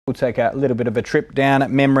We'll take a little bit of a trip down at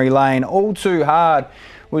memory lane. All Too Hard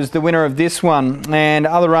was the winner of this one. And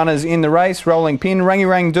other runners in the race: Rolling Pin, Rangi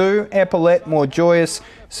Rang Do, Epaulette, More Joyous,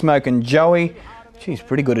 Smokin' Joey. Geez,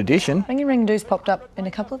 pretty good addition. Rangi Rang Do's popped up in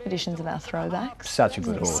a couple of editions of our throwbacks. Such a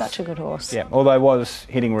good horse. Such a good horse. Yeah, although was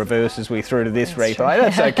hitting reverse as we threw to this replay.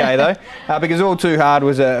 That's okay though, because All Too Hard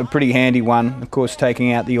was a pretty handy one. Of course,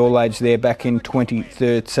 taking out the All Age there back in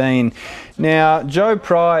 2013. Now, Joe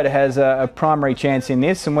Pride has a primary chance in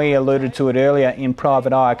this, and we alluded to it earlier in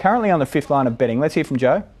Private Eye. Currently on the fifth line of betting. Let's hear from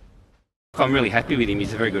Joe. I'm really happy with him.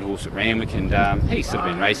 He's a very good horse at Randwick, and he's sort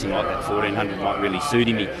of been racing like that 1400 might really suit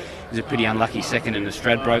him. He was a pretty unlucky second in the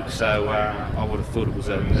Stradbroke, so I would have thought it was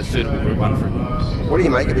a suitable Group 1 for him. What do you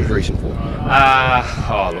make of his recent form?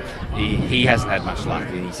 Look, he hasn't had much luck.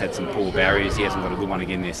 He's had some poor barriers. He hasn't got a good one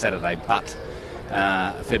again there Saturday, but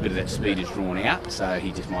a fair bit of that speed is drawn out, so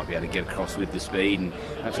he just might be able to get across with the speed and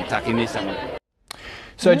actually tuck in there somewhere.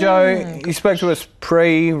 So, Joe, he spoke to us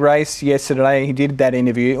pre-race yesterday. He did that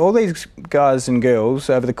interview. All these guys and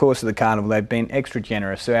girls over the course of the carnival, they've been extra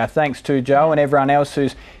generous. So our thanks to Joe and everyone else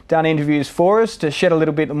who's done interviews for us to shed a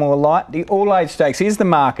little bit more light. The All Age Stakes, here's the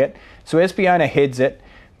market. So Espiona heads it,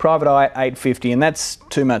 Private Eye at 850, and that's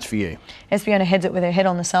too much for you. Espiona heads it with her head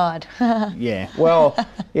on the side. Yeah, well,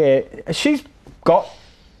 yeah, she's got...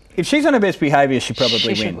 If she's on her best behaviour, she probably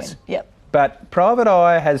wins. Should win, yep. But Private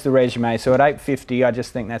Eye has the resume, so at 850, I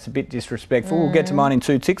just think that's a bit disrespectful. We'll get to mine in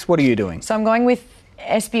 2 ticks. What are you doing? So I'm going with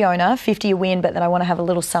Espiona, 50 a win, but then I want to have a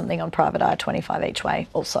little something on Private Eye, 25 each way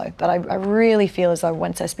also. But I really feel as though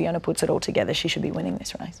once Espiona puts it all together, she should be winning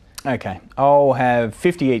this race. Okay, I'll have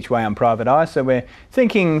 50 each way on Private Eye, so we're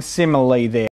thinking similarly there.